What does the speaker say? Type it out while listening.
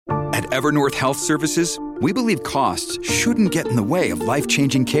At Evernorth Health Services, we believe costs shouldn't get in the way of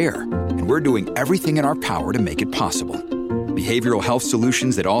life-changing care, and we're doing everything in our power to make it possible. Behavioral health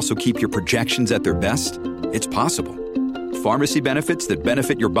solutions that also keep your projections at their best? It's possible. Pharmacy benefits that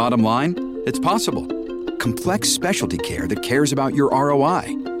benefit your bottom line? It's possible. Complex specialty care that cares about your ROI?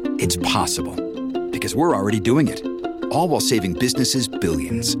 It's possible. Because we're already doing it. All while saving businesses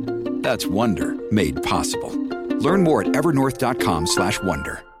billions. That's Wonder made possible. Learn more at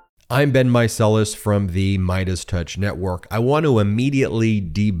evernorth.com/wonder. I'm Ben Meiselas from the Midas Touch Network. I want to immediately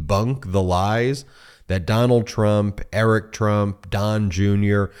debunk the lies that Donald Trump, Eric Trump, Don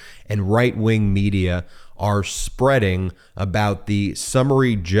Jr., and right-wing media are spreading about the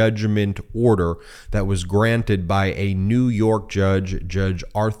summary judgment order that was granted by a New York judge, Judge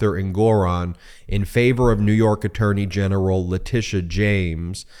Arthur Engoron, in favor of New York Attorney General Letitia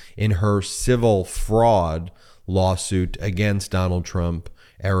James in her civil fraud lawsuit against Donald Trump,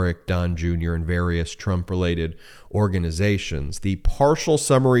 Eric, Don Jr., and various Trump-related organizations. The partial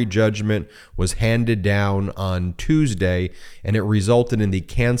summary judgment was handed down on Tuesday, and it resulted in the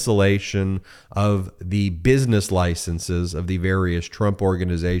cancellation of the business licenses of the various Trump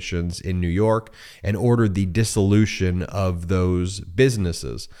organizations in New York and ordered the dissolution of those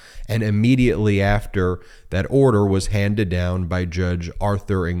businesses. And immediately after that order was handed down by Judge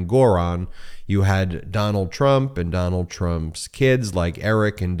Arthur Engoron, you had Donald Trump and Donald Trump's kids like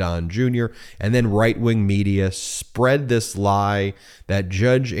Eric and Don Jr., and then right-wing media spread this lie that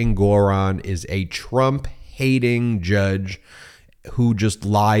Judge Engoron is a Trump-hating judge who just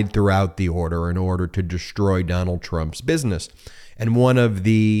lied throughout the order in order to destroy Donald Trump's business. And one of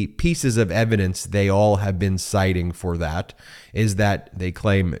the pieces of evidence they all have been citing for that is that they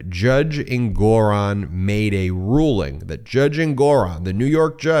claim Judge Engoron made a ruling, that Judge Engoron, the New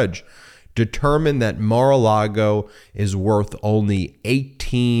York judge, determined that Mar-a-Lago is worth only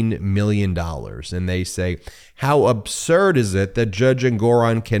 $18 million. And they say, how absurd is it that Judge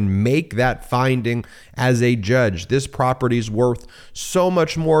Engoron can make that finding as a judge? This property's worth so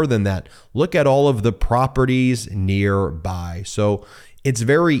much more than that. Look at all of the properties nearby. So it's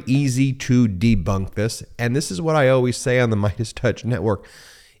very easy to debunk this. And this is what I always say on the Midas Touch Network.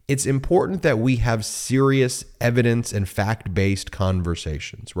 It's important that we have serious evidence and fact-based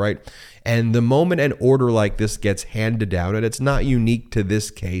conversations, right? And the moment an order like this gets handed down, and it's not unique to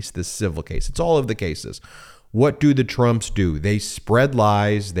this case, this civil case, it's all of the cases. What do the Trumps do? They spread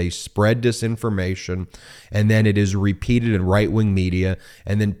lies, they spread disinformation, and then it is repeated in right-wing media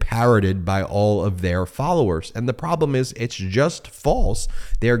and then parroted by all of their followers. And the problem is it's just false.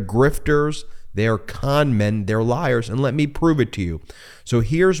 They're grifters, they're con men, they're liars, and let me prove it to you. So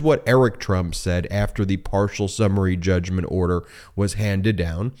here's what Eric Trump said after the partial summary judgment order was handed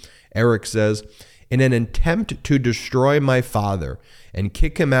down. Eric says, in an attempt to destroy my father and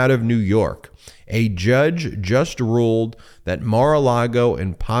kick him out of New York, a judge just ruled that Mar-a-Lago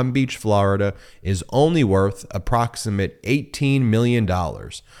in Palm Beach, Florida is only worth approximate $18 million.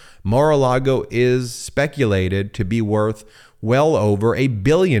 Mar-a-Lago is speculated to be worth well over $1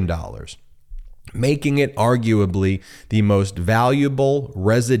 billion, making it arguably the most valuable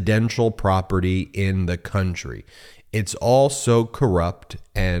residential property in the country. It's all so corrupt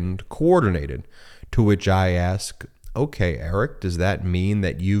and coordinated. To which I ask, okay, Eric, does that mean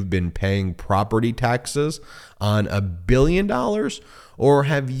that you've been paying property taxes on $1 billion? Or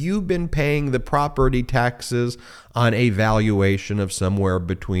have you been paying the property taxes on a valuation of somewhere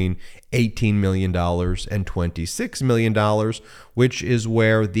between $18 million and $26 million, which is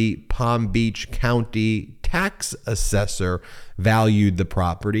where the Palm Beach County tax assessor valued the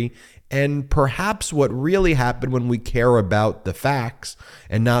property? And perhaps what really happened, when we care about the facts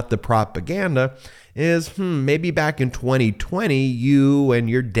and not the propaganda, is maybe back in 2020, you and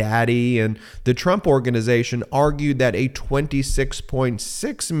your daddy and the Trump organization argued that a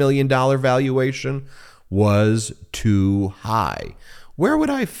 $26.6 million valuation was too high. Where would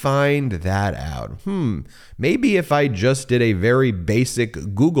I find that out? Maybe if I just did a very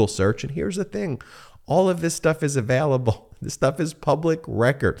basic Google search. And here's the thing. All of this stuff is available. This stuff is public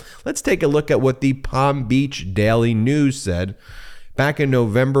record. Let's take a look at what the Palm Beach Daily News said back in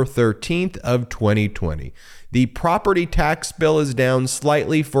November 13th of 2020. The property tax bill is down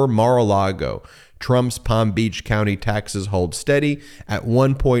slightly for Mar-a-Lago. Trump's Palm Beach County taxes hold steady at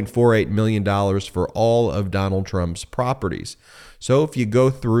 $1.48 million for all of Donald Trump's properties. So if you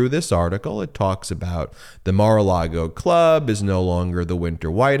go through this article, it talks about the Mar-a-Lago Club is no longer the Winter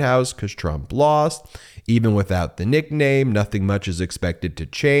White House because Trump lost. Even without the nickname, nothing much is expected to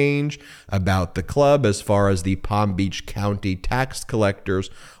change about the club as far as the Palm Beach County Tax Collector's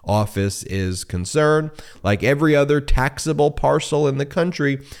Office is concerned. Like every other taxable parcel in the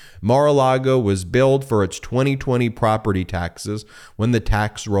country, Mar-a-Lago was billed for its 2020 property taxes when the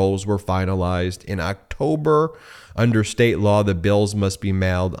tax rolls were finalized in October. Under state law, the bills must be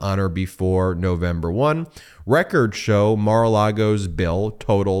mailed on or before November 1. Records show Mar-a-Lago's bill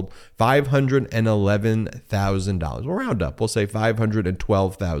totaled $511,000. We'll round up. We'll say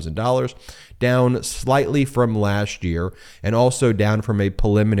 $512,000, down slightly from last year, and also down from a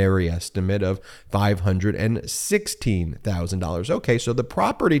preliminary estimate of $516,000. Okay, so the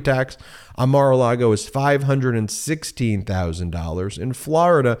property tax on Mar-a-Lago is $516,000. In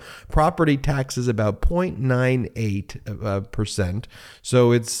Florida, property tax is about 0.98%,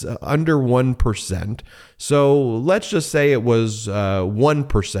 so it's under 1%. So let's just say it was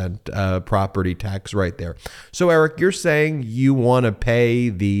 1% property tax right there. So Eric, you're saying you want to pay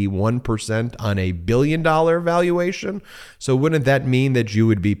the 1% on a $1 billion valuation? So wouldn't that mean that you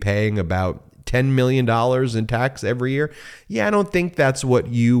would be paying about $10 million in tax every year? Yeah, I don't think that's what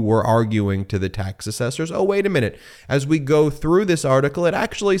you were arguing to the tax assessors. Oh, wait a minute. As we go through this article, it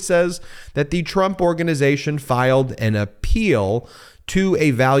actually says that the Trump organization filed an appeal to a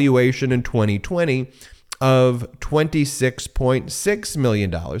valuation in 2020 of $26.6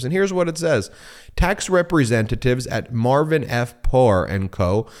 million. And here's what it says. Tax representatives at Marvin F. Poor &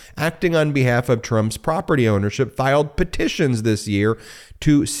 Co., acting on behalf of Trump's property ownership, filed petitions this year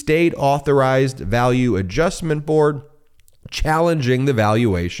to state-authorized value adjustment board, challenging the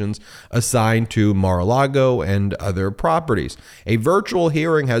valuations assigned to Mar-a-Lago and other properties. A virtual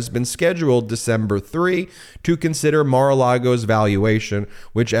hearing has been scheduled December 3 to consider Mar-a-Lago's valuation,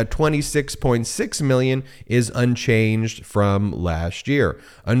 which at $26.6 million is unchanged from last year.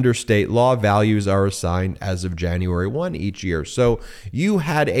 Under state law, values are assigned as of January 1 each year. So you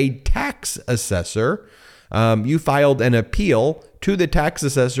had a tax assessor. You filed an appeal to the tax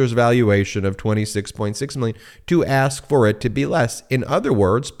assessor's valuation of $26.6 million to ask for it to be less. In other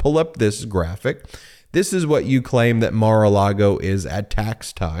words, pull up this graphic. This is what you claim that Mar-a-Lago is at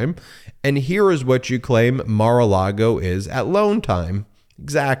tax time, and here is what you claim Mar-a-Lago is at loan time.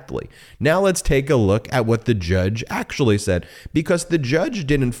 Exactly. Now let's take a look at what the judge actually said, because the judge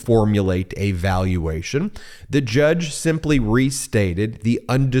didn't formulate a valuation. The judge simply restated the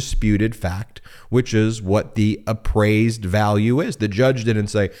undisputed fact, which is what the appraised value is. The judge didn't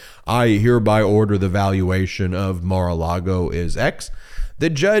say, I hereby order the valuation of Mar-a-Lago is X. The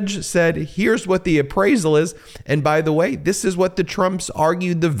judge said, here's what the appraisal is. And by the way, this is what the Trumps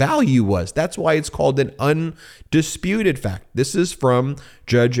argued the value was. That's why it's called an undisputed fact. This is from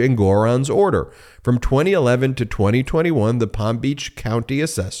Judge Engoron's order. From 2011 to 2021, the Palm Beach County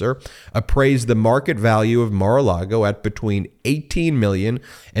assessor appraised the market value of Mar-a-Lago at between $18 million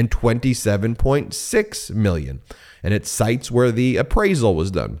and $27.6 million. And it cites where the appraisal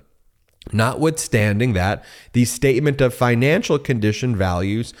was done. Notwithstanding that, the statement of financial condition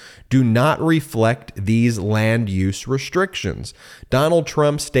values do not reflect these land use restrictions. Donald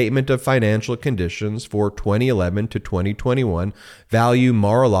Trump's statement of financial conditions for 2011 to 2021 value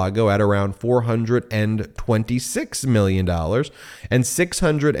Mar-a-Lago at around $426 million and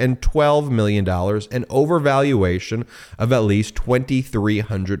 $612 million, an overvaluation of at least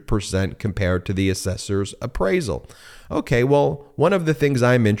 2,300% compared to the assessor's appraisal. Okay, well, one of the things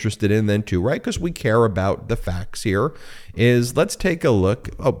I'm interested in then too, right, because we care about the facts here, is let's take a look.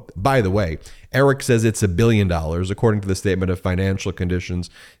 Oh, by the way, Eric says it's $1 billion. According to the statement of financial conditions,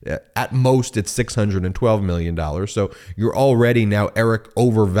 at most it's $612 million. So you're already now, Eric,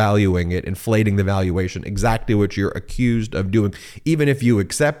 overvaluing it, inflating the valuation, exactly what you're accused of doing, even if you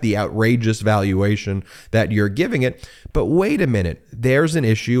accept the outrageous valuation that you're giving it. But wait a minute, there's an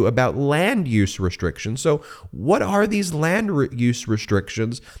issue about land use restrictions. So what are these land use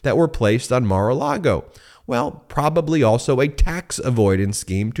restrictions that were placed on Mar-a-Lago? Well, probably also a tax avoidance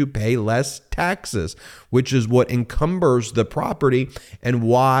scheme to pay less taxes, which is what encumbers the property and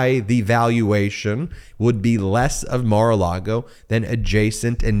why the valuation would be less of Mar-a-Lago than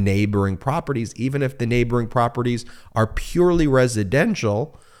adjacent and neighboring properties, even if the neighboring properties are purely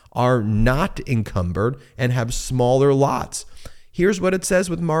residential, are not encumbered, and have smaller lots. Here's what it says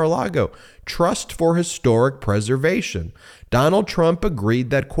with Mar-a-Lago. Trust for historic preservation. Donald Trump agreed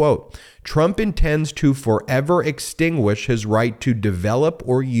that, quote, Trump intends to forever extinguish his right to develop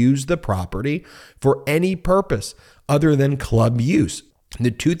or use the property for any purpose other than club use. The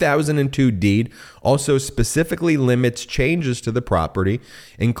 2002 deed also specifically limits changes to the property,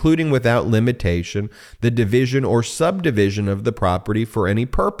 including without limitation, the division or subdivision of the property for any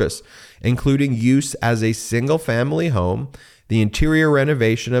purpose, including use as a single-family home, the interior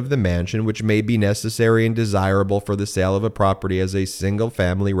renovation of the mansion, which may be necessary and desirable for the sale of a property as a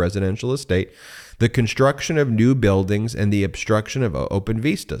single-family residential estate, the construction of new buildings, and the obstruction of open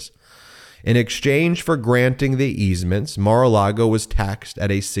vistas. In exchange for granting the easements, Mar-a-Lago was taxed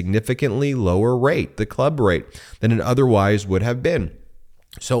at a significantly lower rate, the club rate, than it otherwise would have been.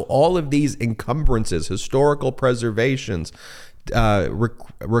 So all of these encumbrances, historical preservations,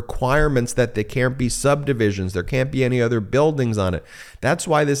 requirements that there can't be subdivisions, there can't be any other buildings on it. That's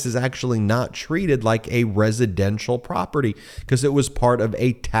why this is actually not treated like a residential property, because it was part of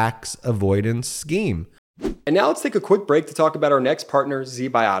a tax avoidance scheme. And now let's take a quick break to talk about our next partner,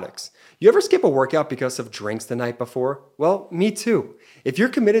 ZBiotics. You ever skip a workout because of drinks the night before? Well, me too. If you're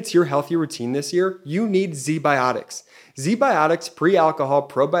committed to your healthy routine this year, you need ZBiotics. ZBiotics Pre-Alcohol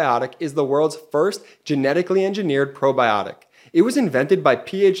Probiotic is the world's first genetically engineered probiotic. It was invented by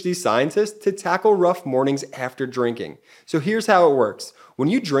PhD scientists to tackle rough mornings after drinking. So here's how it works. When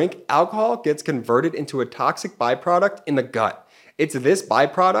you drink, alcohol gets converted into a toxic byproduct in the gut. It's this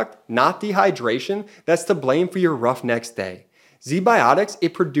byproduct, not dehydration, that's to blame for your rough next day. ZBiotics,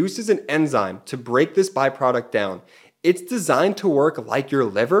 it produces an enzyme to break this byproduct down. It's designed to work like your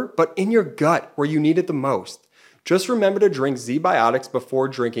liver, but in your gut where you need it the most. Just remember to drink ZBiotics before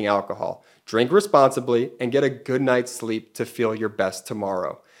drinking alcohol. Drink responsibly and get a good night's sleep to feel your best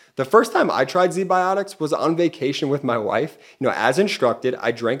tomorrow. The first time I tried ZBiotics was on vacation with my wife. As instructed,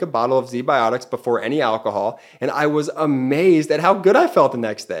 I drank a bottle of ZBiotics before any alcohol, and I was amazed at how good I felt the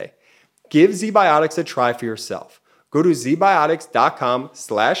next day. Give ZBiotics a try for yourself. Go to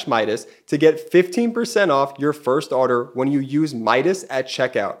zbiotics.com/Midas to get 15% off your first order when you use Midas at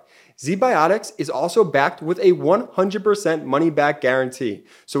checkout. ZBiotics is also backed with a 100% money-back guarantee.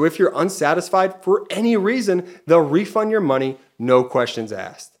 So if you're unsatisfied for any reason, they'll refund your money, no questions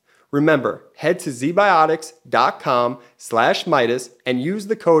asked. Remember, head to zbiotics.com/Midas and use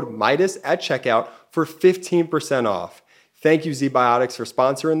the code Midas at checkout for 15% off. Thank you, ZBiotics, for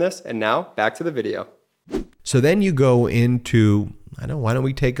sponsoring this. And now back to the video. So then you go into, why don't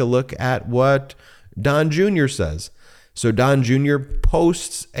we take a look at what Don Jr. says? So Don Jr.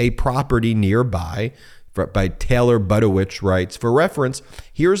 posts a property nearby by Taylor Budowich writes, for reference,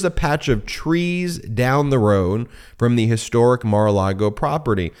 here's a patch of trees down the road from the historic Mar-a-Lago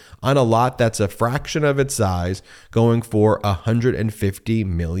property on a lot that's a fraction of its size, going for $150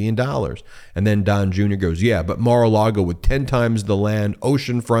 million. And then Don Jr. goes, yeah, but Mar-a-Lago with 10 times the land,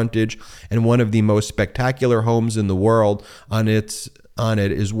 ocean frontage, and one of the most spectacular homes in the world on it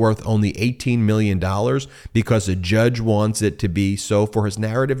is worth only $18 million because a judge wants it to be so for his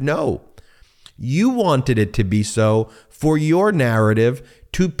narrative. No. You wanted it to be so for your narrative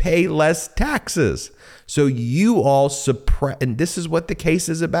to pay less taxes. So you all suppressed, and this is what the case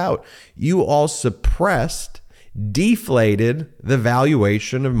is about. You all suppressed, deflated the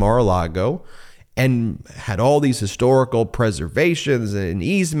valuation of Mar-a-Lago and had all these historical preservations and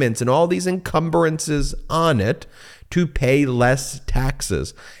easements and all these encumbrances on it to pay less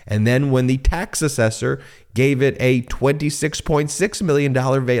taxes. And then when the tax assessor gave it a $26.6 million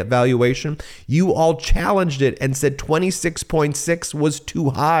valuation, you all challenged it and said 26.6 was too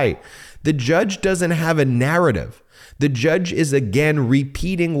high. The judge doesn't have a narrative. The judge is again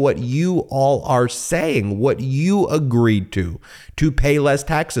repeating what you all are saying, what you agreed to pay less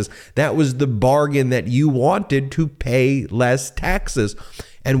taxes. That was the bargain that you wanted, to pay less taxes.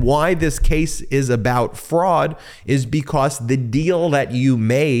 And why this case is about fraud is because the deal that you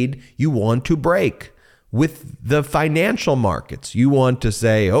made, you want to break with the financial markets. You want to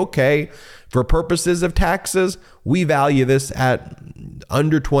say, okay, for purposes of taxes, we value this at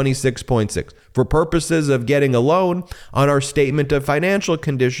under 26.6. For purposes of getting a loan on our statement of financial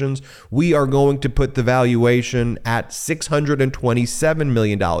conditions, we are going to put the valuation at $627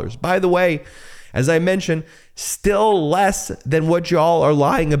 million. By the way, as I mentioned, still less than what y'all are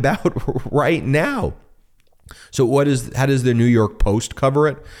lying about right now. So how does the New York Post cover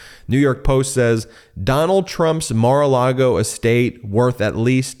it? New York Post says Donald Trump's Mar-a-Lago estate worth at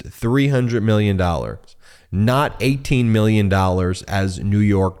least $300 million, not $18 million as New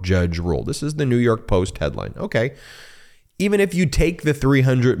York judge ruled. This is the New York Post headline. Okay. Even if you take the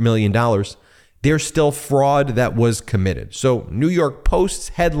 $300 million, there's still fraud that was committed. So New York Post's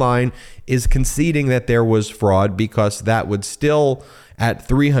headline is conceding that there was fraud because that would still, at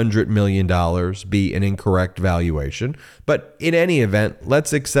 $300 million, be an incorrect valuation. But in any event,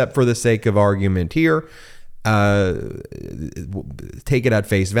 let's accept for the sake of argument here, take it at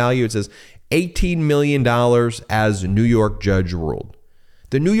face value. It says $18 million as New York judge ruled.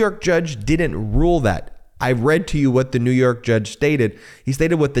 The New York judge didn't rule that. I read to you what the New York judge stated. He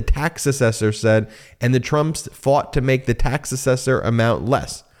stated what the tax assessor said, and the Trumps fought to make the tax assessor amount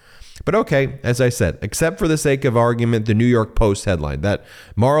less. But okay, as I said, except for the sake of argument, the New York Post headline that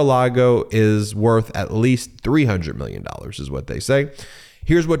Mar-a-Lago is worth at least $300 million is what they say.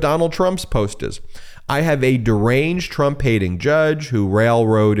 Here's what Donald Trump's post is. I have a deranged Trump-hating judge who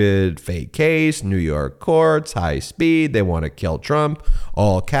railroaded fake case, New York courts, high speed. They want to kill Trump,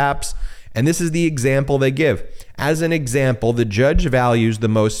 all caps. And this is the example they give. As an example, the judge values the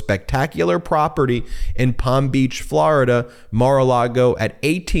most spectacular property in Palm Beach, Florida, Mar-a-Lago, at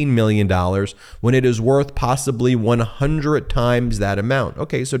 $18 million when it is worth possibly 100 times that amount.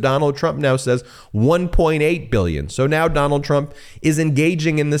 Okay, so Donald Trump now says $1.8 billion. So now Donald Trump is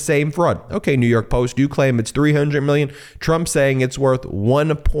engaging in the same fraud. Okay, New York Post, you claim it's $300 million. Trump saying it's worth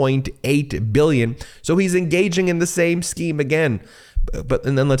 $1.8 billion. So he's engaging in the same scheme again.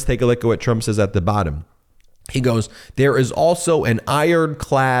 And then let's take a look at what Trump says at the bottom. He goes, there is also an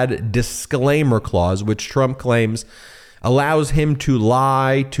ironclad disclaimer clause, which Trump claims allows him to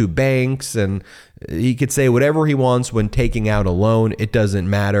lie to banks, and he could say whatever he wants when taking out a loan. It doesn't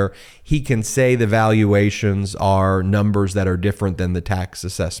matter. He can say the valuations are numbers that are different than the tax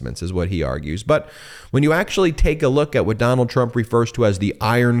assessments, is what he argues. But when you actually take a look at what Donald Trump refers to as the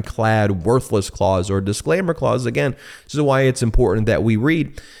ironclad worthless clause or disclaimer clause, again, this is why it's important that we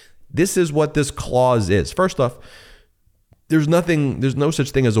read. This is what this clause is. First off, there's no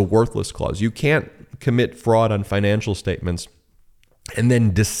such thing as a worthless clause. You can't commit fraud on financial statements and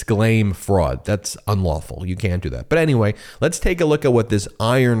then disclaim fraud. That's unlawful. You can't do that. But anyway, let's take a look at what this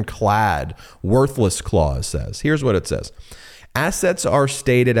ironclad worthless clause says. Here's what it says. Assets are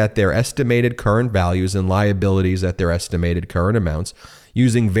stated at their estimated current values and liabilities at their estimated current amounts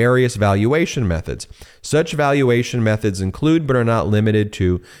using various valuation methods. Such valuation methods include, but are not limited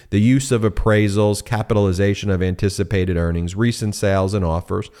to, the use of appraisals, capitalization of anticipated earnings, recent sales and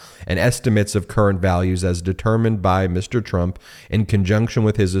offers, and estimates of current values as determined by Mr. Trump in conjunction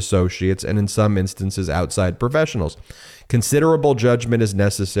with his associates and in some instances outside professionals. Considerable judgment is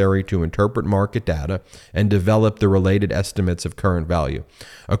necessary to interpret market data and develop the related estimates of current value.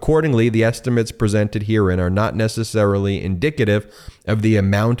 Accordingly, the estimates presented herein are not necessarily indicative of the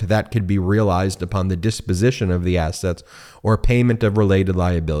amount that could be realized upon the disposition of the assets or payment of related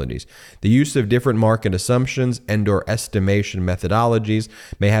liabilities. The use of different market assumptions and/or estimation methodologies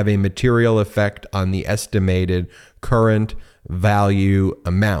may have a material effect on the estimated current value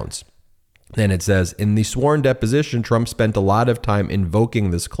amounts. Then it says, in the sworn deposition, Trump spent a lot of time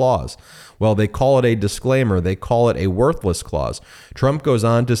invoking this clause. Well, they call it a disclaimer. They call it a worthless clause. Trump goes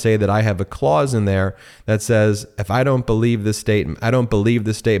on to say that I have a clause in there that says, if I don't believe this statement, I don't believe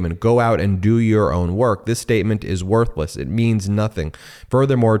this statement. Go out and do your own work. This statement is worthless. It means nothing.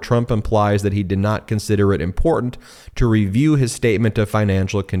 Furthermore, Trump implies that he did not consider it important to review his statement of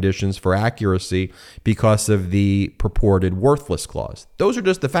financial conditions for accuracy because of the purported worthless clause. Those are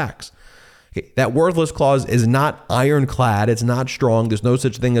just the facts. That worthless clause is not ironclad. It's not strong. There's no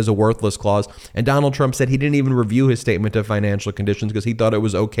such thing as a worthless clause. And Donald Trump said he didn't even review his statement of financial conditions because he thought it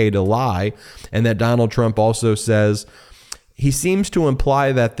was okay to lie. And that Donald Trump also says he seems to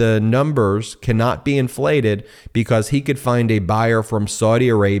imply that the numbers cannot be inflated because he could find a buyer from Saudi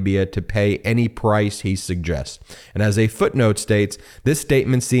Arabia to pay any price he suggests. And as a footnote states, this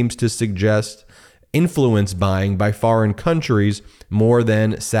statement seems to suggest influence buying by foreign countries more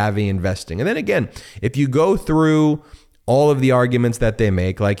than savvy investing. And then again, if you go through all of the arguments that they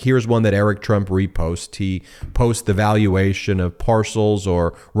make, like here's one that Eric Trump reposts. He posts the valuation of parcels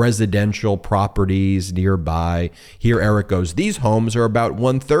or residential properties nearby. Here Eric goes, these homes are about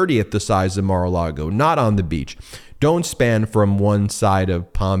 1/30th the size of Mar-a-Lago, not on the beach. Don't span from one side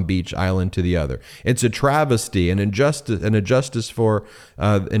of Palm Beach Island to the other. It's a travesty, an injustice for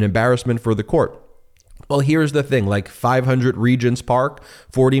an embarrassment for the court. Well, here's the thing, like 500 Regents Park,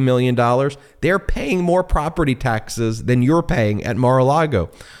 $40 million, they're paying more property taxes than you're paying at Mar-a-Lago.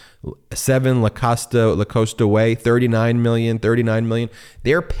 7 La Costa Way, $39 million.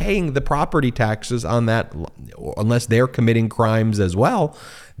 They're paying the property taxes on that, unless they're committing crimes as well.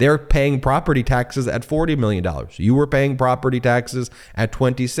 They're paying property taxes at $40 million. You were paying property taxes at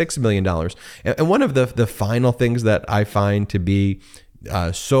 $26 million. And one of the final things that I find to be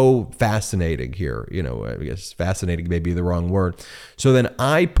so fascinating here, I guess fascinating may be the wrong word. So then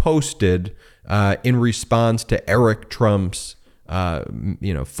I posted in response to Eric Trump's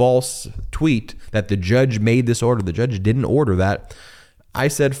false tweet that the judge made this order. The judge didn't order that. I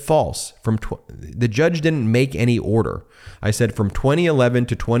said false. The judge didn't make any order. I said from 2011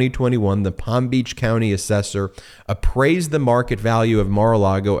 to 2021, the Palm Beach County assessor appraised the market value of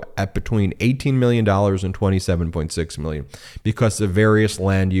Mar-a-Lago at between $18 million and $27.6 million because of various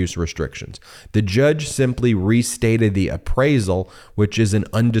land use restrictions. The judge simply restated the appraisal, which is an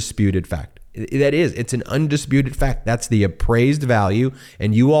undisputed fact. It's an undisputed fact. That's the appraised value,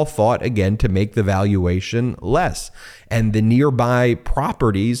 and you all fought again to make the valuation less. And the nearby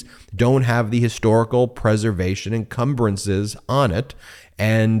properties don't have the historical preservation encumbrances on it,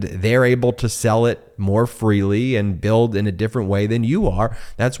 and they're able to sell it more freely and build in a different way than you are.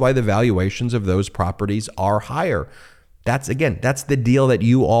 That's why the valuations of those properties are higher. That's the deal that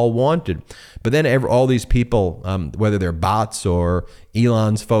you all wanted. But then all these people, whether they're bots or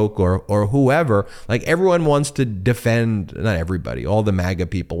Elon's folk or whoever, like everyone wants to defend, not everybody, all the MAGA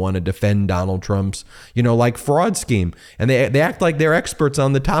people want to defend Donald Trump's, like fraud scheme. And they act like they're experts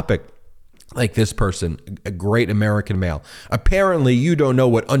on the topic. Like this person, a great American male. Apparently, you don't know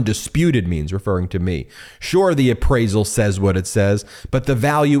what undisputed means, referring to me. Sure, the appraisal says what it says, but the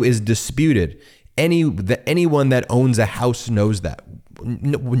value is disputed. Anyone that owns a house knows that.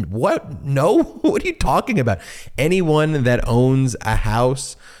 What? No? What are you talking about? Anyone that owns a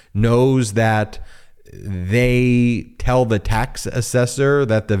house knows that they tell the tax assessor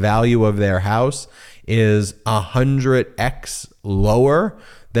that the value of their house is 100x lower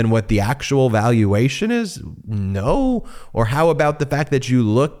than what the actual valuation is? No. Or how about the fact that you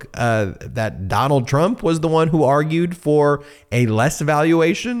look that Donald Trump was the one who argued for a less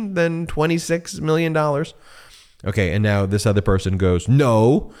valuation than $26 million? Okay, and now this other person goes,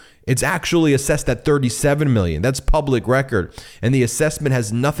 no, it's actually assessed at $37 million. That's public record. And the assessment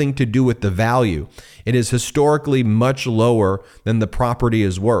has nothing to do with the value. It is historically much lower than the property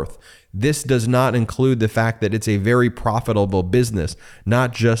is worth. This does not include the fact that it's a very profitable business,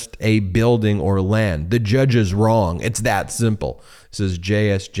 not just a building or land. The judge is wrong. It's that simple. This is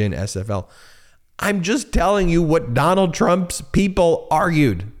JS Gin SFL. I'm just telling you what Donald Trump's people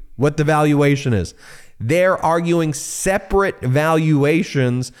argued, what the valuation is. They're arguing separate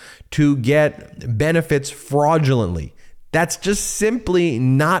valuations to get benefits fraudulently. That's just simply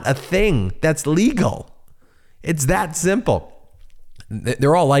not a thing that's legal. It's that simple.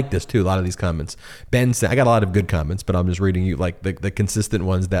 They're all like this too, a lot of these comments. Ben said, I got a lot of good comments, but I'm just reading you like the consistent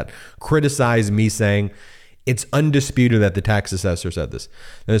ones that criticize me saying, it's undisputed that the tax assessor said this.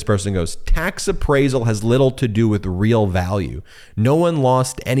 And this person goes, tax appraisal has little to do with real value. No one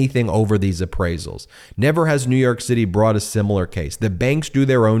lost anything over these appraisals. Never has New York City brought a similar case. The banks do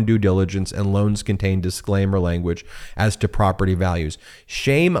their own due diligence and loans contain disclaimer language as to property values.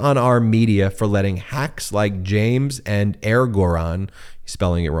 Shame on our media for letting hacks like James and Ergoran,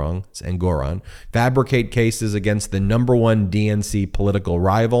 spelling it wrong, it's Engoron, fabricate cases against the number one DNC political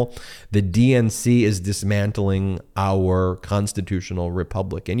rival. The DNC is dismantling our constitutional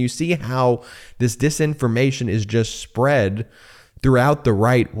republic. And you see how this disinformation is just spread throughout the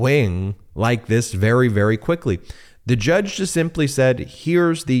right wing like this very, very quickly. The judge just simply said,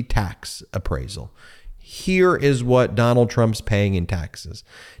 here's the tax appraisal. Here is what Donald Trump's paying in taxes.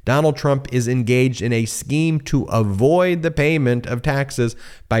 Donald Trump is engaged in a scheme to avoid the payment of taxes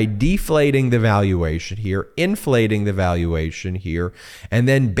by deflating the valuation here, inflating the valuation here, and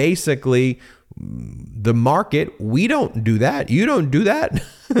then basically the market, we don't do that. You don't do that.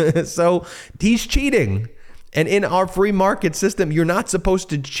 So he's cheating. And in our free market system, you're not supposed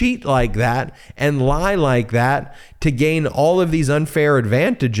to cheat like that and lie like that to gain all of these unfair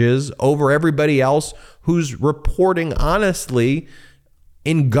advantages over everybody else who's reporting honestly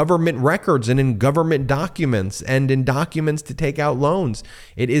in government records and in government documents and in documents to take out loans.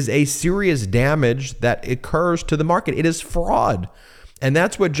 It is a serious damage that occurs to the market. It is fraud. And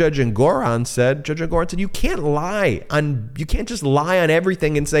that's what Judge Engoron said. Judge Engoron said, you can't just lie on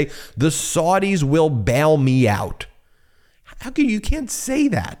everything and say, the Saudis will bail me out. You can't say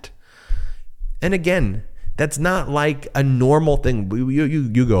that. And again, that's not like a normal thing.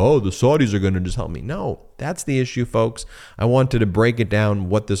 You go, oh, the Saudis are going to just help me. No, that's the issue, folks. I wanted to break it down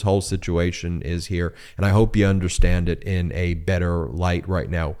what this whole situation is here. And I hope you understand it in a better light right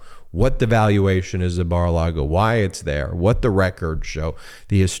now. What the valuation is of Mar-a-Lago, why it's there, what the records show,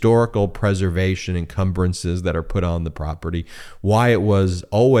 the historical preservation encumbrances that are put on the property, why it was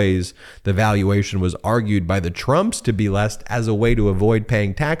always the valuation was argued by the Trumps to be less as a way to avoid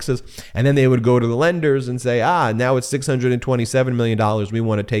paying taxes. And then they would go to the lenders and say, now it's $627 million. We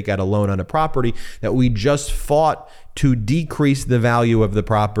want to take out a loan on a property that we just fought to decrease the value of the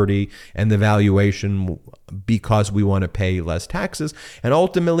property and the valuation because we want to pay less taxes. And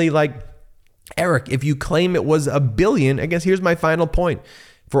ultimately, Eric, if you claim it was $1 billion, I guess here's my final point.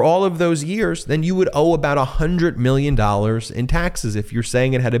 For all of those years, then you would owe about $100 million in taxes if you're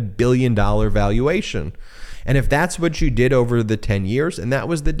saying it had $1 billion valuation. And if that's what you did over the 10 years, and that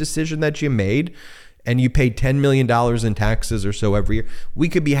was the decision that you made, and you paid $10 million in taxes or so every year, we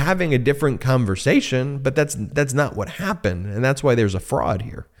could be having a different conversation, but that's not what happened. And that's why there's a fraud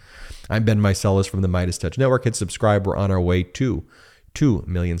here. I'm Ben Meiselas from the Midas Touch Network. Hit subscribe. We're on our way to 2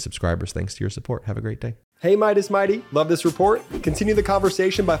 million subscribers. Thanks to your support. Have a great day. Hey Midas Mighty, love this report? Continue the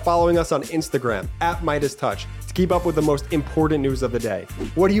conversation by following us on Instagram at Midas Touch to keep up with the most important news of the day.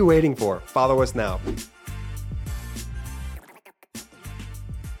 What are you waiting for? Follow us now.